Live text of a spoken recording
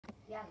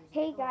Yeah.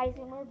 Hey guys,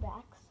 and we're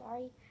back.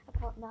 Sorry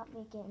about not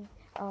making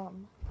a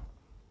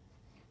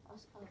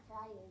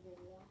Friday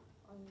video.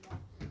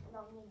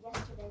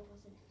 Yesterday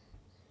wasn't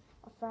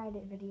a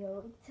Friday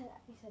video.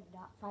 I said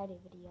not Friday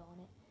video on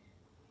it.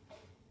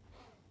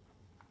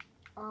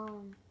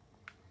 And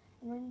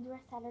we're gonna do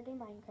our Saturday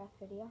Minecraft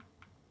video.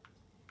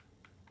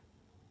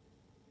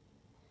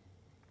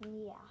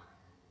 Yeah.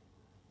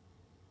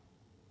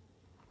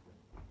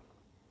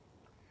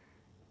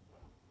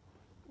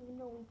 You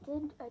know,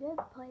 I did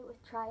play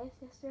with Trias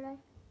yesterday.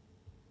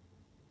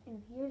 And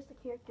here's the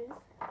characters.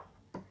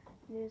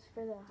 Here's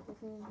for the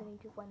Disney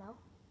Infinity 2.0.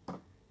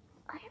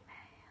 Iron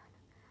Man.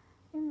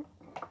 And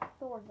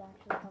Thor's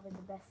actually probably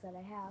the best that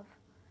I have.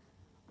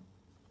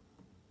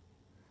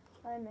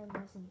 Iron Man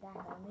wasn't that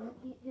good. I mean,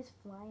 his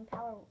flying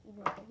power,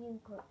 even he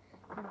didn't go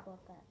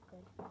that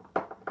good.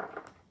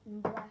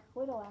 And Black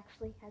Widow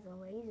actually has a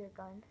laser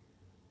gun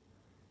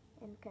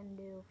and can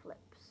do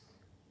flips,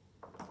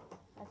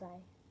 as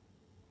I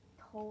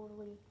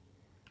totally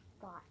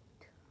thought.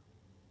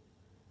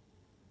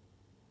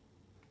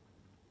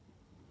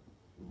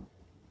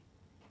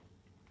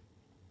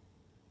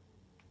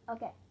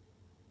 Okay,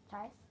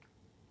 Chais?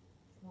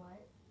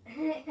 What?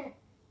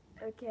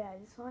 Okay, I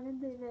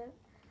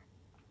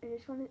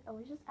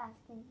was just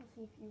asking to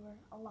see if you were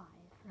alive,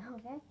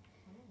 okay?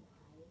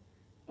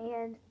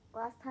 And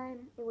last time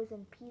it was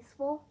in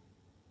peaceful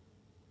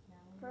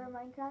for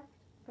Minecraft,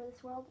 for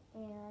this world,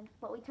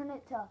 but we turned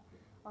it to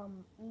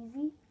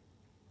easy,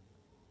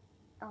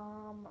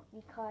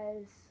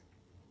 because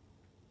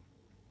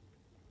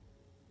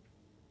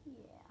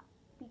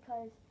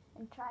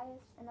and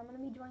Trias, and I'm gonna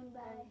be joined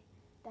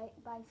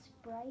by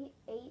Sprite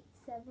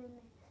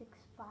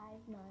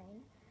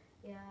 87659.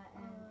 Yeah,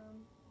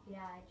 and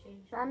yeah, I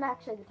changed. I'm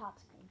actually the top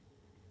screen.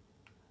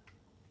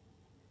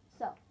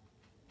 So,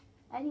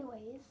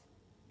 anyways,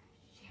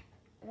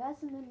 it has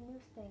some new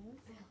things.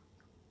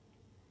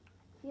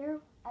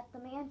 Here at the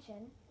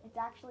mansion, it's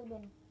actually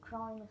been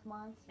crawling with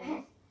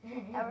monsters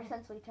ever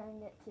since we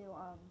turned it to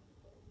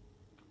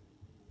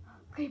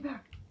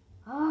Creeper.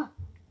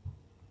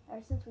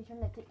 Ever since we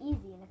turned it to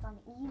easy, and it's on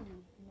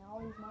easy, and all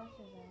these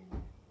monsters are in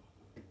there.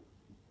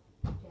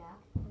 Yeah.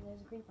 And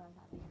there's a creeper on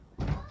top of you.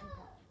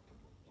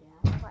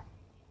 Yeah. What?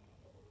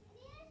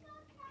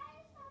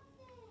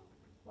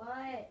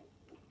 What?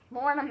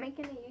 Lauren, I'm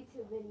making a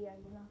YouTube video,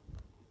 you know.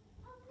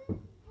 Okay.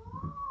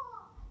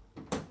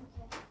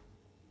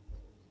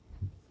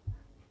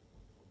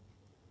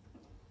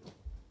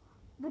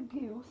 The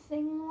goose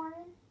thing, Lauren?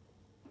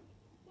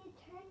 It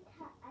turned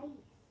to ice.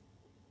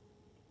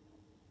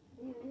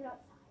 Did you leave it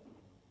outside?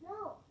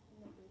 No. In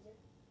the freezer?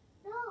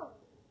 No.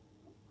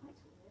 That's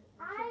weird.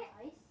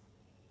 Ice?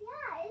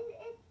 Yeah,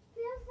 it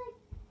feels like,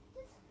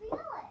 just feel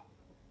it.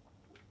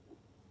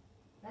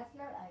 That's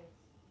not ice.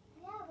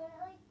 Yeah, but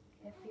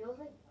It feels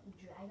like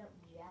dried up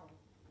jelly.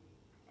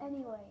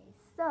 Anyways,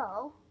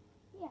 so,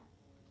 yeah.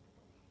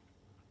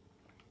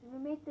 We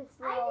made this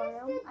little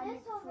room. I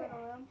made just this did this little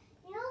room.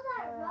 you know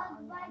that on rug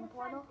the by end the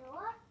front portal?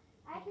 door?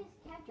 I just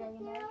kept it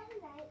Dragon there egg.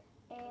 overnight.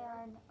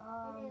 And,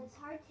 And it was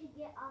hard to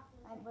get off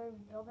the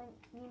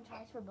me and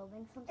Chais were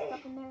building some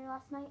stuff in there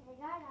last night.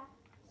 Regatta.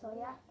 So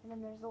yeah, and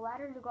then there's a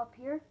ladder to go up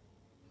here.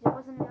 There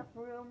wasn't enough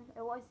room.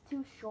 It was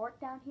too short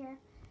down here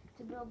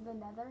to build the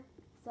nether.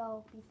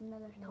 So piece of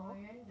nether tall.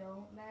 Lauren,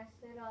 don't mess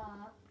it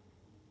up.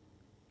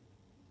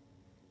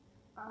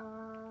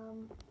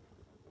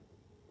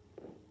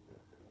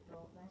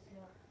 Don't mess it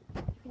up.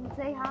 You can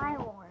say hi,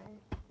 Lauren.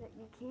 But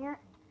you can't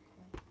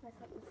mess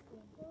up the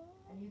screen.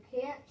 And you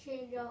can't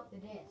change out the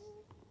disc.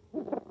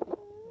 We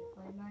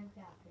play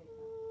Minecraft right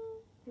now.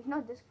 There's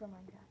no disc for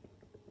Minecraft.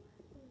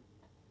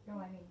 No,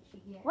 I mean she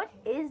can't. What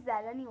is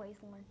that anyways,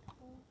 Lauren?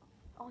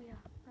 Oh yeah,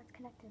 that's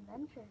Connected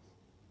Adventures.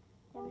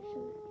 Never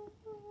showed it.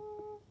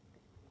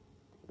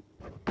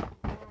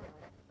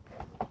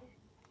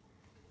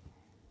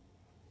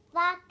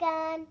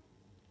 Fucking.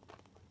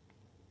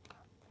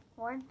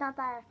 Lauren's not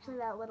actually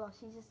that little.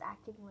 She's just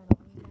acting little.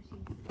 You know,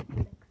 she's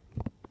 6.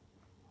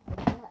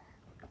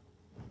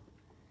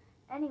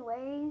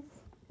 Anyways,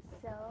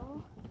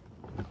 so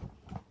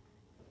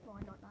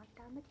Lauren, don't knock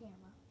down the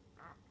camera.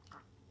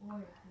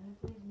 Lauren, can you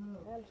please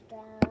move? I'm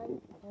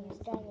strong. I'm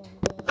strong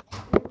and big.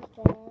 I'm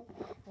strong.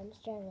 I'm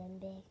strong and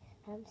big.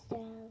 I'm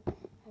strong.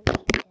 I'm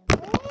strong and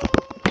big.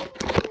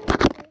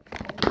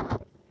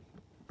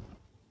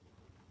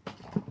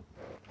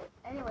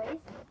 Anyways,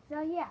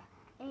 so yeah,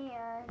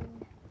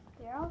 and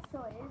there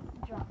also is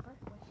Dropper,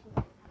 which she was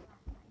at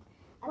last night.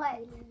 But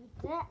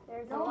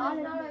there's a No, lot it's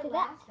of not our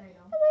last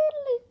item.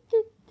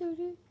 Because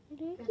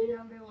you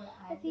remember what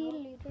I do?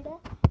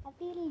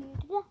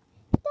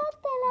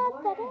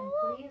 Lauren,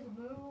 please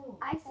move.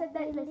 I said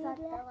that this at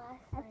the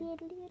last night.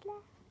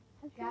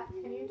 Jack,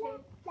 can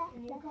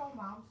you call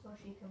Mom so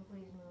she can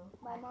please move?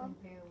 My mom? I can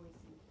barely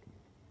see.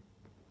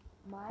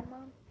 My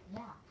mom?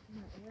 Yeah,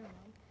 Not your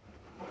mom.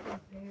 I can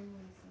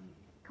barely see.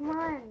 Come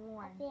on,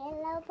 Lauren.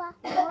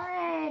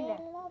 Lauren!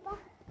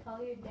 Call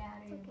your dad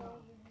or your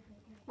mom.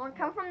 Lauren,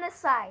 come from this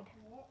side.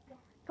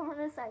 Come from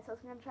this side so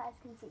Snapchat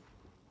can see.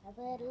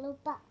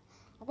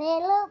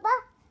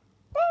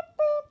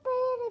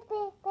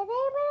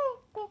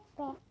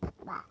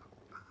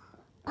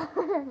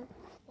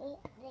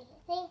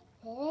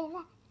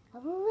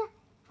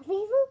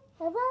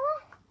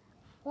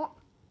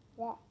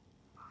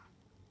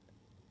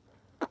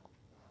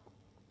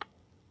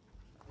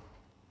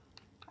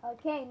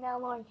 Okay, now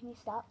Lauren, can you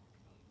stop?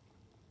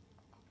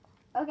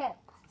 Okay,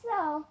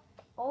 so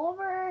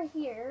over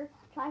here,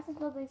 Trice is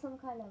building some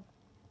kind of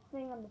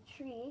thing on the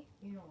tree.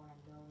 You know what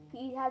I'm doing.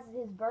 He has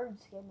his bird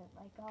skin,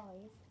 like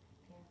always.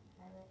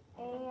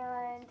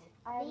 And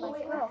I have my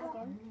squirrel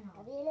skin.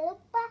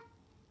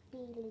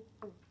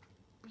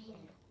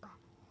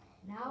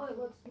 Now it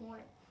looks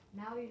more.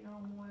 Now you know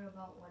more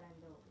about what I'm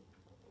building.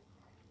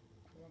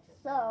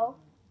 So,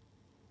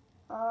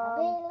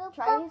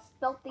 Trice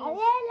built these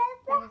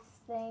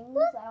things.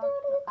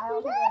 I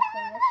don't think they're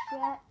finished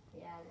yet.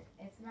 Yeah,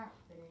 it's not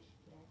finished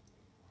yet.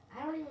 I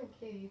don't even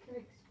care. You can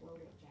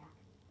explode it, Jack.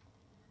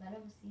 Let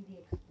him see the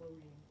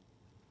explosion.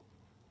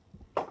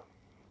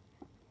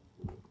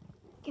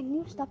 Can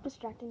you stop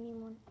distracting me,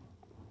 Mom?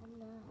 I'm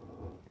not.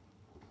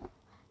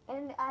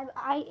 And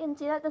I can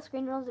see that the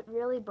screen was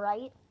really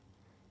bright.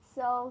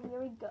 So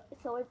here we go.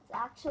 So it's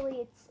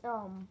actually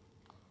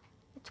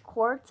it's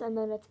quartz and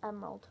then it's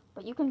emerald.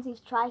 But you can see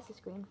Trice's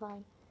screen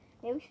fine.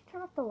 Maybe we should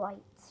turn off the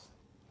lights.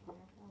 Yeah,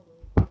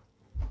 probably.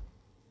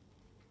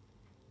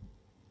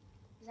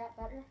 Is that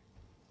better?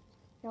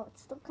 No,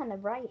 it's still kind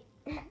of bright.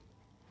 Probably.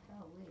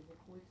 The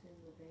quartz is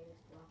the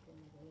greatest block in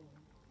the game.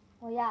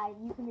 Well, yeah,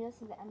 you can really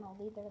see the emerald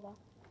either, though.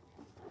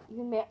 You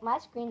can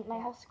my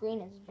whole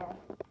screen is dark.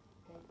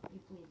 Okay, you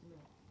please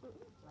move. So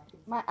I can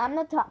see. I'm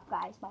the top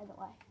guys, by the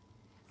way.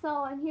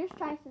 So, and here's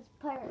Trice's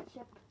pirate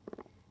ship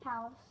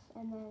house,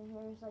 and then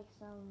here's like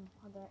some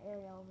other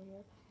area over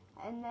here.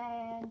 And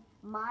then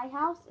my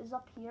house is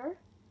up here.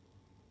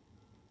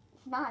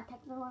 It's not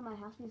technically my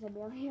house because I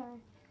barely are.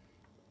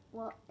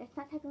 Well, it's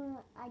not technically,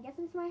 I guess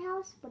it's my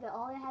house, but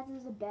all it has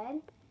is a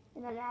bed,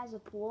 and then it has a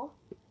pool.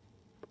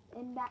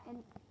 In back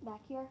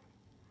here.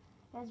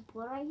 It has a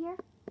pool right here.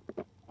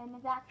 And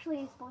it's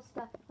actually supposed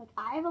to, like,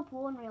 I have a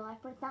pool in real life,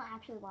 but it's not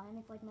actually mine.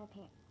 It's like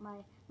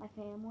my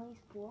family's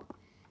pool.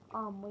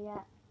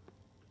 Yeah.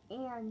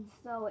 And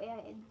so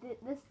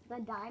the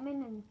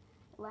diamond and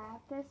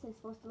lapis is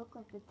supposed to look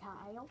like the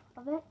tile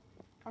of it,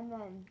 and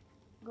then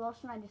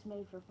glowstone I just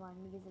made for fun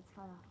because it's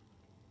kind of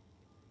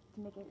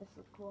to make it just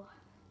look cool.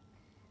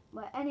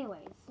 But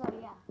anyways, so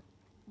yeah,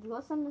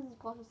 glowstone is the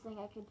closest thing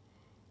I could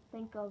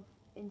think of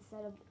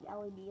instead of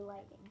LED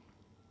lighting.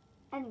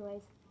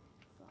 Anyways,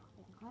 so I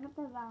can climb up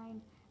the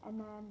vine, and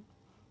then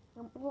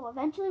well,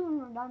 eventually when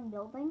we're done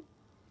building,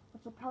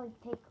 which will probably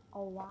take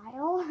a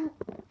while.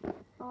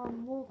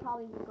 We'll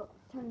probably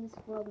turn this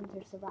world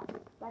into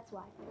survival. That's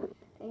why.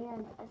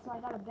 And so I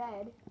got a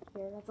bed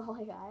here. That's all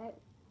I got,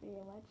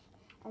 pretty much.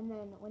 And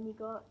then when you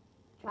go,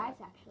 Trice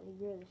actually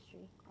grew this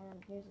tree. And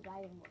then here's a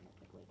diving board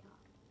at the way top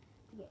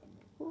to get in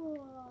there.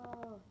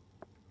 Whoa!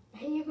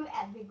 You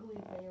epically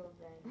failed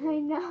that. I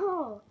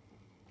know.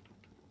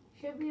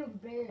 Should be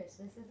embarrassed.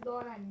 This is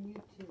going on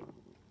YouTube.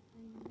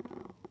 I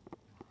know.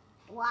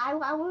 Well,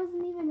 I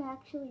wasn't even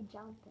actually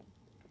jumping.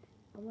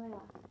 I'm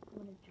gonna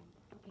jump.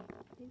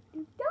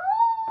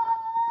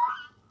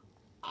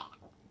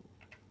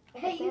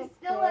 Okay. Hey, you That's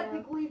still fair.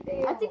 epically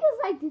failed. I think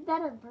I did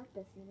that on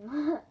purpose, you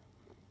know.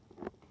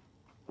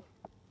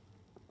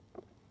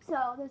 So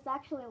there's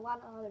actually a lot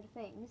of other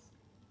things.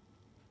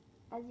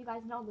 As you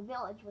guys know, the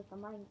village with the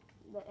mine,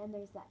 and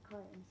there's that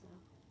curtain. So,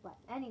 but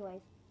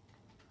anyways,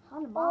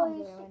 on the mobs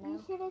there right now. You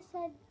should have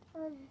said.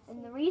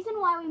 And the reason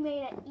why we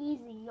made it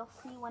easy, you'll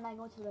see when I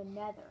go to the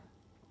Nether.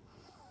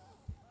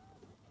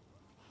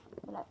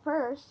 But at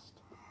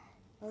first,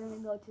 we're gonna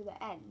go to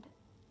the end.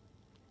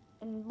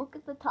 And look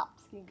at the top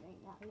screen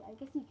right now. I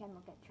guess you can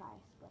look at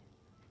Trice, but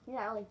he's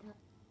not really.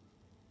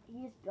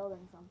 He's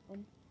building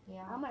something.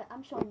 Yeah.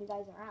 I'm showing you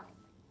guys around.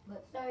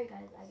 But sorry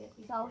guys, I guess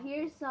you. So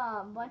here's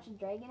a bunch of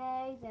dragon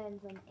eggs and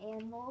some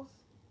anvils.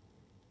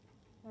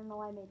 I don't know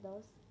why I made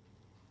those.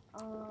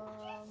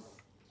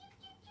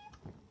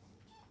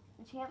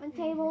 Enchantment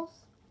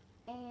tables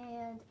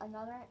and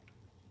another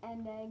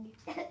end egg.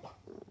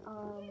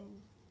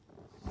 And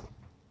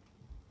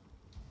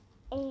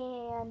the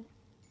end.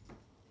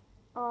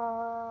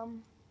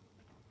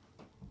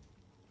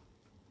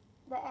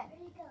 Where are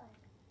you going?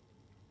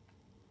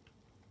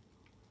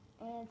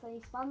 And so you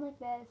spawn like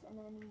this, and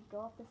then you go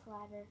up this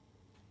ladder.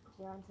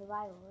 You're on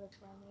survival. That's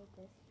why I made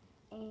this.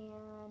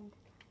 And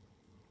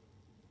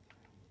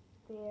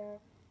there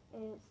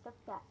is stuff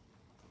that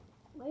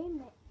we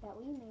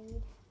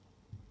made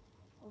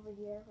over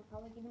here. We're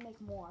probably gonna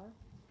make more.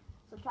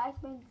 So Trice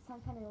made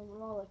some kind of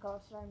roller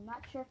coaster. I'm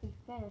not sure if he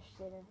finished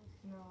it. Or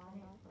No, I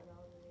didn't put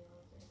all the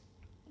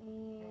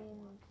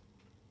videos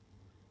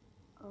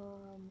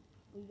and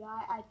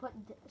I put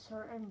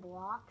certain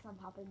blocks on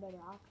top of the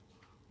rock.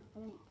 I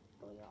didn't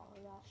delete all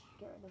of that.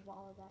 Get rid of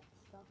all of that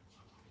stuff.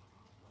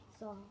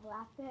 So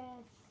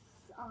lapis,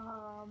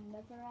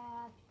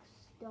 netherrack,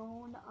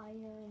 stone,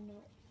 iron,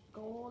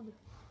 gold,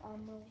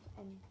 emerald,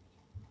 and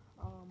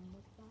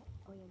what's that?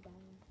 Oh yeah,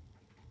 diamond.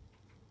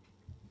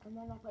 And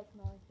then I put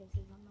smiling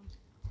faces on them.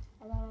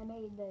 And then I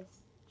made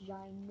this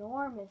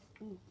ginormous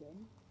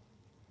beacon.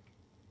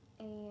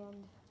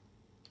 And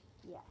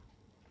yeah,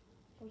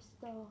 we're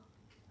still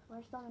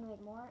gonna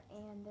make more.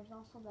 And there's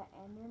also the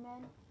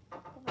Enderman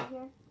over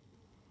here.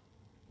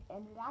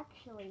 And it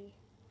actually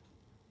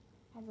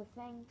has a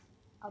thing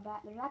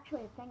about, there's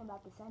actually a thing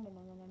about this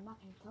Enderman, and I'm not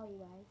gonna tell you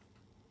guys.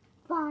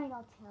 Fine,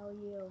 I'll tell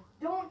you.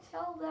 Don't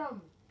tell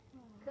them.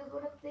 Because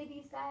what if they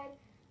decide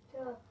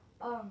to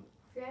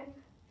friend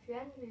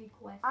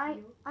request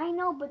you? I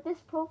know, but this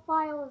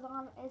profile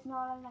is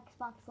not on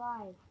Xbox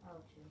Live.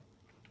 Oh, true.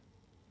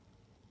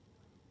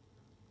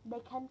 They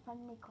can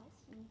friend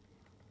request me.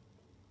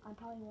 I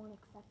probably won't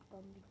accept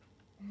them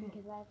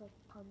because I have like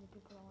tons of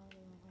people that want to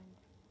be my friend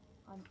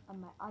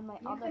on my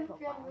You other can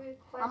profile. friend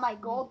request On my me.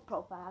 gold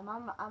profile. I'm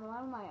on my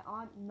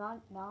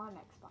non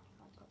Xbox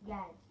Live profile.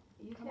 Guys,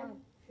 you Come can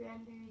on.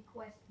 friend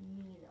request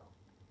me though.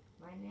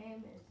 My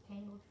name is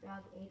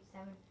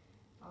TangledFrog8710.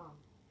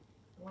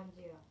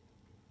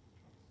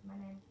 That's my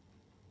name.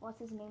 What's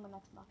his name on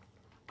Xbox?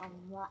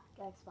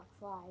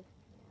 Xbox Live.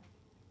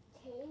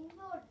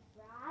 Tangled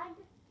frog?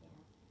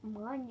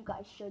 Mine, you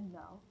guys should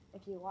know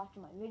if you watch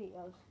my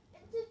videos.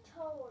 It's a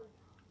toad.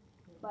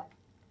 But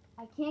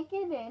I can't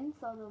get in,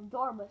 so the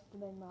door must have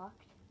been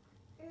locked.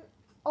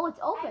 Oh, it's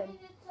open. I mean,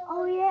 it's a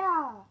Oh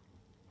yeah.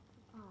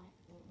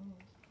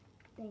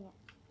 Dang it.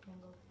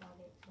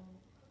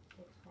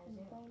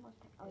 TangledFrog8710.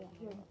 Oh yeah,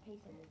 here's the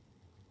pacing.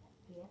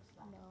 No.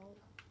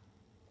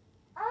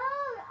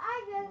 Oh,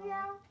 I get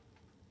you.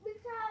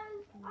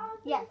 Because,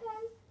 Yes.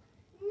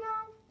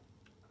 no,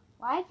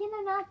 Why can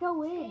I not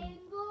go in?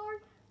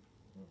 Tangled.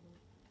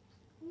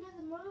 You know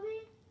the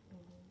movie?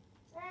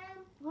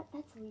 What?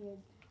 That's weird.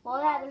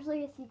 Well, yeah, there's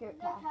like a secret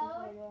The passage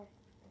tower? right there.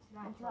 It's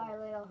not Into our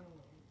little.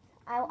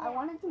 Mm. I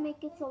wanted to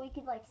make it so we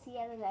could like see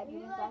out of the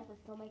evidence guys, but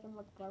still make him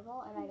look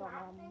purple, and I don't know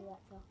how to do that.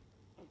 So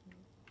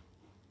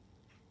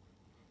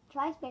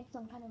try to make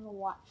some kind of a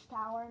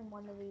watchtower in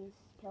one of these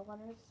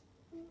pillars.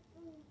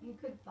 You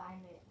could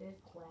find it. There's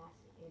glass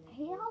in it.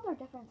 Hey, how they're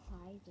different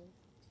sizes.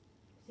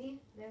 See,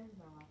 there's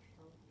my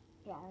watchtower.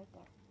 Yeah, right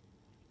there.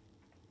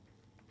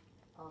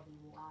 I'll be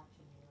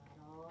watching you at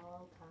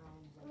all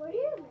times. Like What are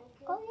you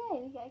making? Oh yeah,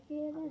 we got to get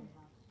it in.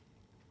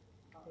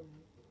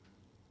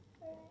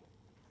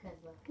 Because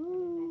look,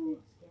 Ooh. my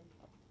skin.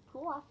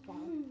 Cool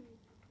watchtower.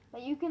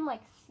 But you can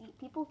like see,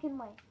 people can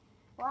like.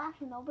 Well,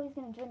 actually, nobody's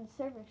gonna join the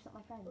server except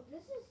my friends, Well,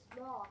 this is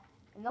small.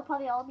 and they'll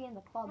probably all be in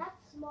the club.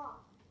 That's small.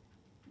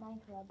 Mine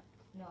club.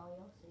 No,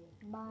 you'll see.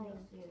 Mine You'll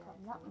see club,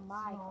 that not it's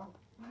my small.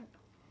 club.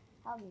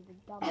 That'll be the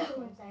dumbest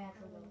Once thing. I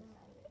actually go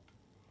inside it.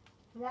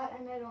 That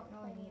and I don't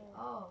really need.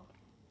 Oh.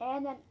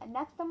 And then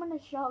next I'm gonna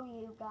show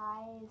you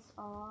guys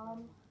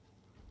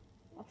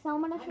next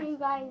I'm gonna show you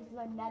guys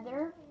the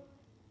Nether.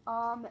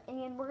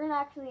 And we're gonna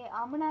actually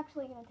I'm gonna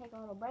take a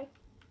little break.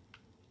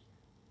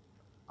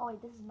 Oh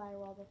wait, this is my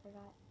world, I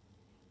forgot.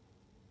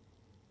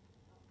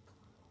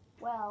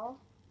 Well,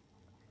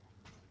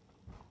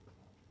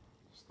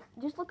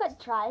 just look at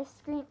tries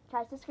to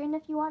screen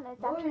if you want.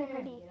 It's actually Lawyer,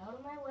 pretty get out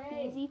of my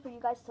way. easy for you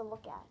guys to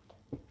look at.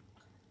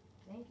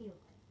 Thank you.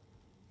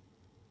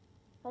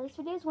 But this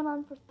video's went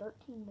on for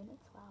 13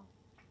 minutes. Wow.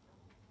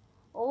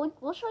 Well,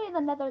 we'll show you the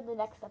Nether the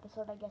next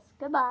episode, I guess.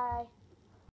 Goodbye.